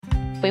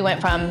We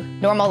went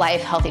from normal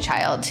life, healthy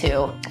child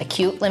to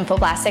acute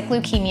lymphoblastic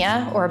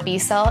leukemia, or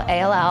B-cell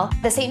ALL.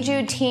 The St.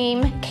 Jude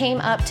team came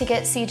up to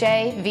get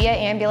CJ via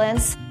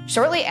ambulance.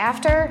 Shortly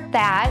after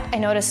that, I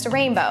noticed a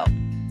rainbow.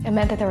 It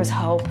meant that there was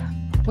hope.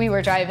 We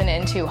were driving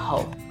into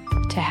hope.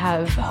 To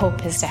have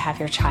hope is to have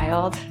your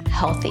child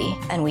healthy,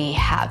 and we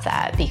have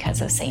that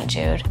because of St.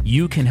 Jude.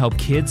 You can help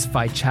kids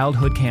fight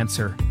childhood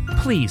cancer.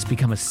 Please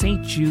become a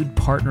St. Jude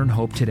Partner in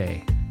Hope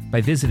today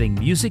by visiting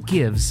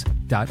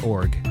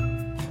musicgives.org.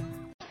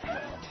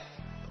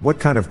 What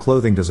kind of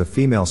clothing does a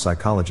female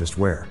psychologist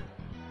wear?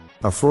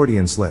 A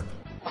Freudian slip.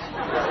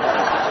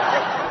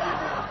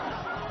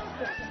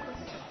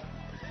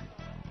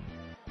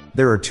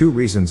 There are 2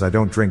 reasons I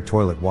don't drink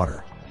toilet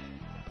water.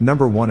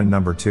 Number 1 and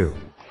number 2.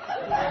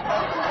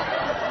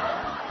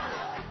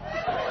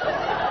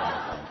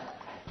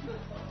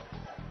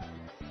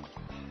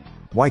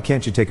 Why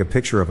can't you take a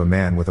picture of a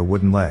man with a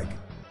wooden leg?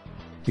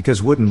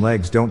 Because wooden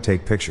legs don't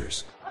take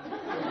pictures.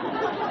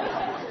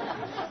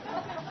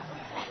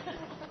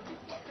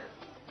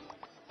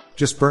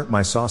 Just burnt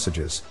my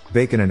sausages,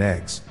 bacon and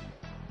eggs.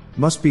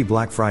 Must be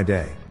Black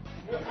Friday.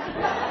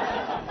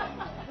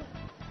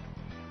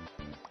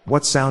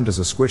 What sound does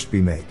a squished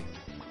bee make?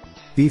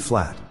 B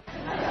flat.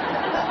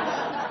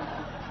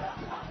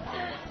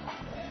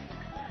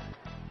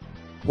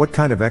 What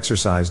kind of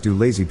exercise do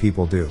lazy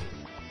people do?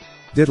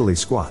 Diddly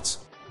squats.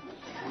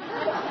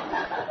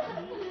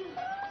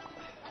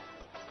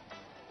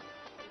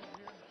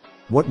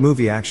 What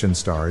movie action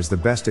star is the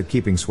best at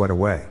keeping sweat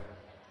away?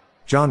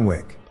 John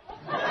Wick.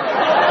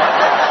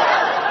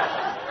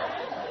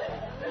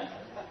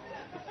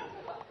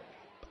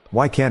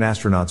 Why can't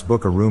astronauts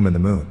book a room in the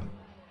moon?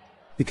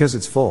 Because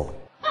it's full.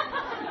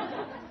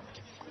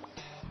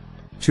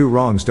 2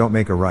 wrongs don't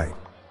make a right.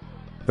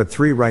 But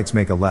 3 rights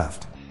make a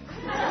left.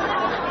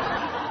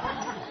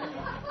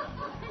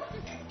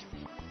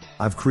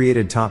 I've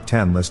created top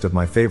 10 list of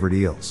my favorite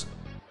eels.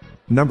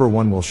 Number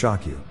 1 will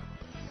shock you.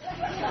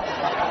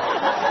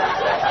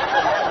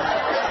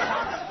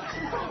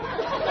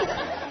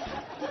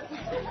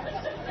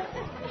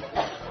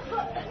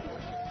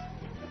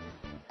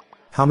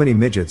 How many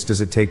midgets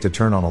does it take to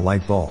turn on a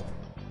light bulb?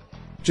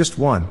 Just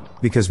 1,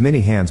 because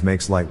many hands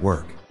makes light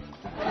work.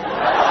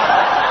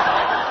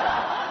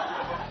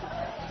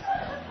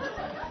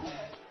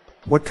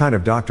 What kind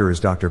of doctor is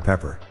Dr.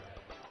 Pepper?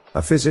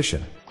 A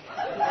physician.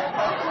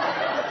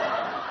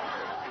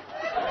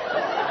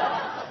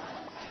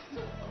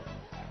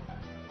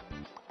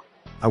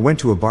 I went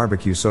to a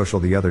barbecue social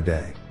the other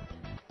day.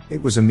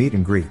 It was a meet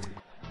and greet.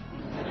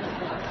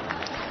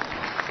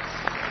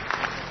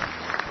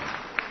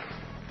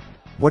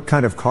 What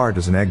kind of car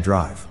does an egg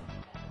drive?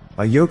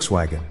 A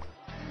Volkswagen.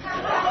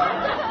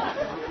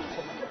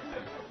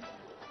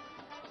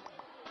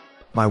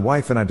 My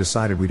wife and I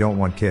decided we don't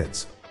want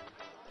kids.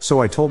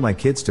 So I told my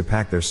kids to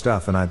pack their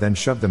stuff and I then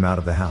shoved them out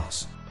of the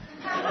house.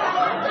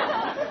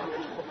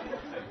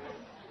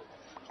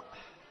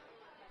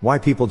 Why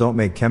people don't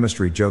make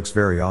chemistry jokes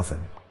very often?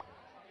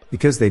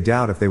 Because they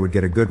doubt if they would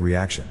get a good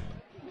reaction.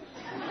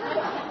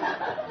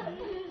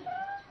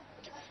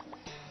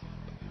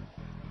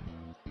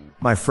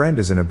 My friend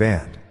is in a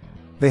band.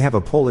 They have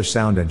a Polish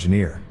sound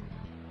engineer.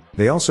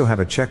 They also have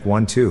a check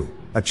 1 2,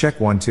 a check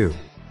 1 2.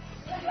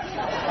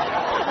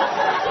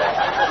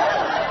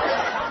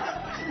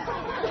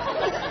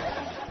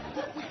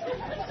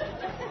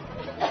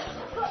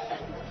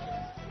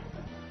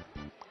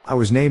 I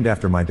was named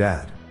after my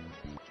dad.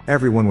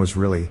 Everyone was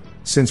really,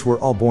 since we're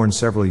all born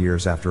several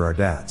years after our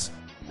dads.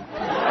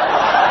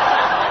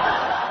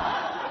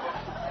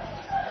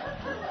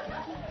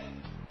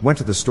 Went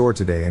to the store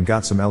today and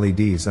got some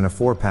LEDs and a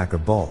 4-pack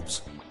of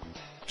bulbs.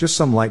 Just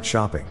some light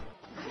shopping.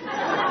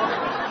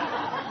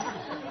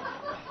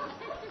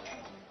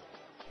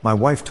 My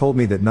wife told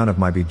me that none of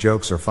my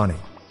jokes are funny.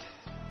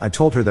 I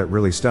told her that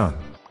really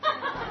stung.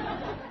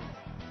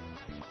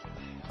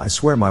 I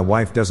swear my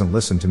wife doesn't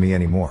listen to me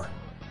anymore.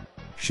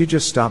 She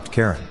just stopped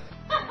caring.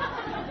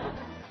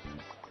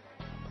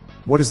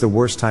 What is the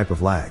worst type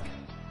of lag?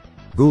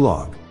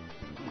 Gulag.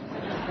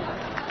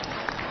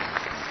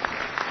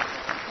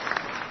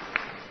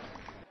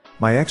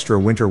 My extra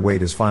winter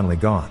weight is finally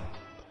gone.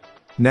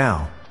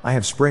 Now, I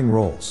have spring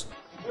rolls.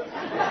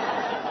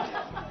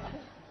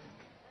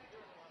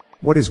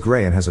 What is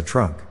gray and has a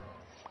trunk?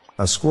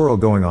 A squirrel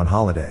going on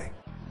holiday.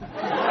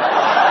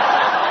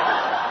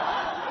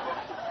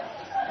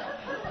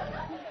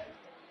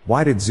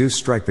 Why did Zeus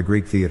strike the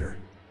Greek theater?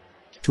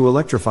 To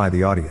electrify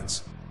the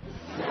audience.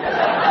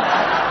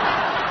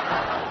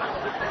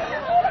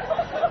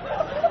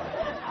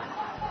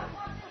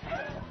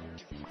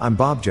 I'm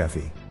Bob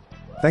Jeffy.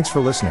 Thanks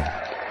for listening.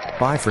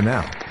 Bye for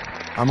now.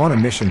 I'm on a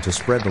mission to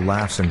spread the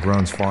laughs and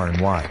groans far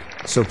and wide,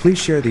 so please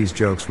share these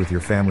jokes with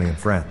your family and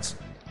friends.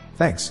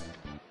 Thanks.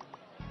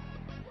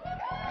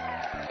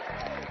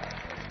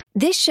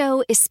 This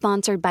show is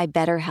sponsored by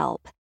BetterHelp.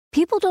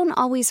 People don't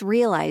always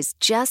realize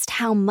just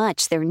how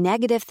much their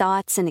negative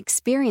thoughts and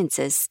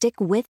experiences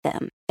stick with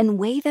them and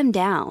weigh them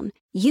down.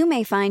 You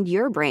may find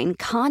your brain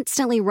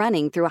constantly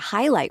running through a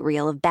highlight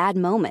reel of bad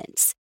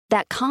moments.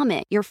 That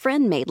comment your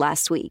friend made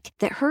last week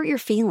that hurt your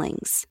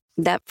feelings.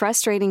 That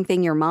frustrating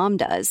thing your mom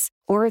does.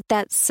 Or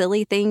that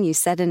silly thing you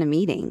said in a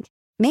meeting.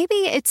 Maybe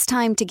it's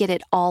time to get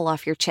it all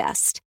off your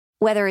chest.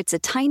 Whether it's a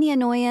tiny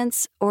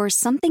annoyance or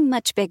something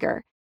much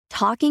bigger,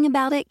 talking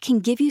about it can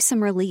give you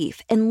some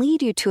relief and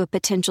lead you to a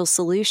potential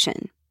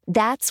solution.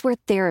 That's where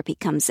therapy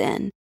comes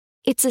in.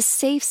 It's a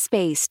safe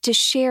space to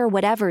share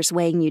whatever's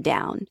weighing you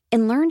down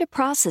and learn to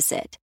process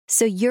it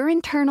so your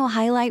internal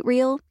highlight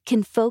reel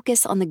can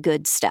focus on the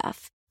good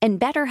stuff. And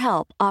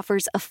BetterHelp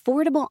offers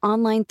affordable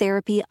online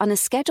therapy on a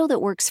schedule that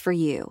works for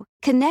you.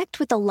 Connect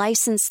with a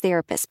licensed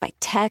therapist by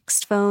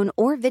text, phone,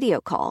 or video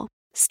call.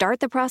 Start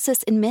the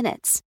process in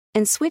minutes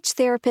and switch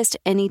therapist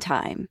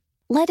anytime.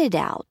 Let it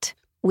out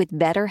with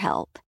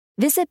BetterHelp.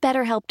 Visit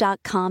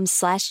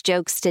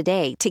BetterHelp.com/jokes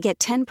today to get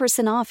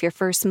 10% off your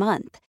first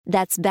month.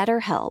 That's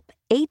BetterHelp,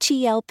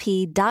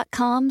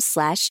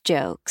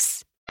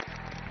 HELP.com/jokes.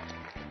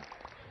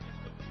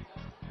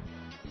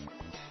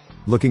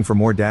 Looking for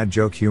more dad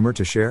joke humor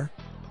to share?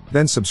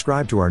 Then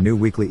subscribe to our new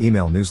weekly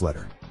email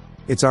newsletter.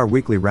 It's our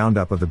weekly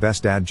roundup of the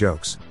best dad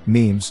jokes,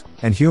 memes,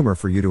 and humor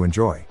for you to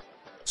enjoy.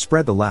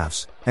 Spread the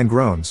laughs and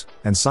groans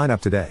and sign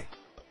up today.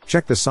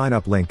 Check the sign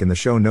up link in the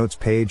show notes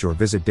page or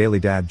visit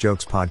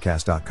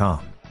dailydadjokespodcast.com.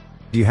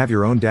 Do you have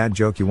your own dad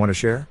joke you want to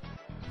share?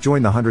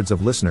 Join the hundreds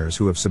of listeners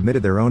who have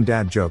submitted their own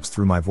dad jokes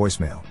through my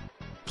voicemail.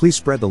 Please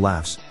spread the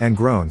laughs and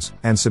groans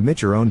and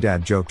submit your own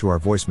dad joke to our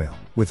voicemail,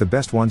 with the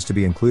best ones to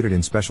be included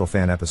in special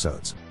fan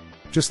episodes.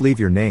 Just leave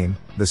your name,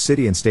 the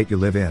city and state you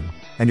live in,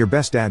 and your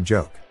best dad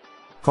joke.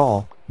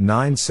 Call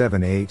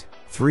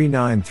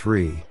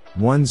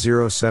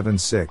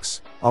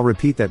 978-393-1076. I'll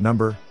repeat that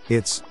number,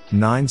 it's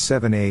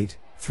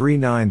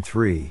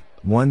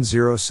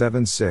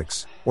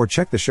 978-393-1076, or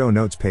check the show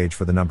notes page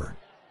for the number.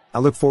 I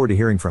look forward to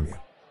hearing from you.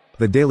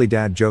 The Daily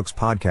Dad Jokes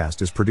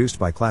podcast is produced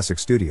by Classic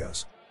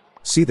Studios.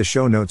 See the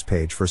show notes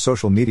page for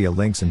social media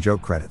links and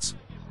joke credits.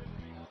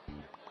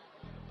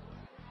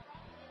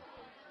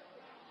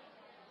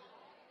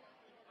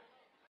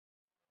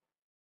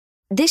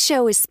 This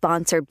show is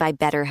sponsored by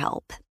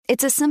BetterHelp.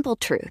 It's a simple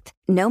truth.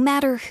 No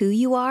matter who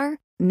you are,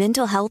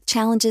 mental health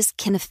challenges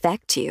can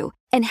affect you,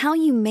 and how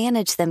you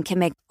manage them can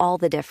make all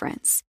the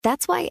difference.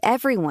 That's why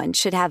everyone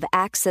should have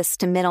access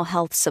to mental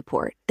health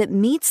support that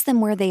meets them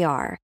where they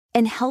are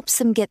and helps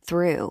them get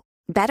through.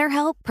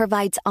 BetterHelp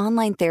provides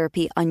online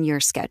therapy on your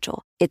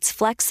schedule. It's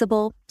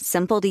flexible,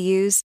 simple to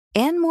use,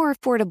 and more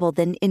affordable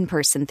than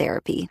in-person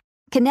therapy.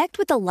 Connect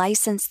with a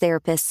licensed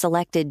therapist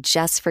selected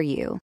just for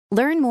you.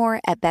 Learn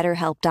more at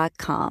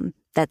BetterHelp.com.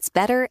 That's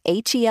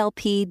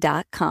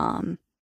BetterHelp.com.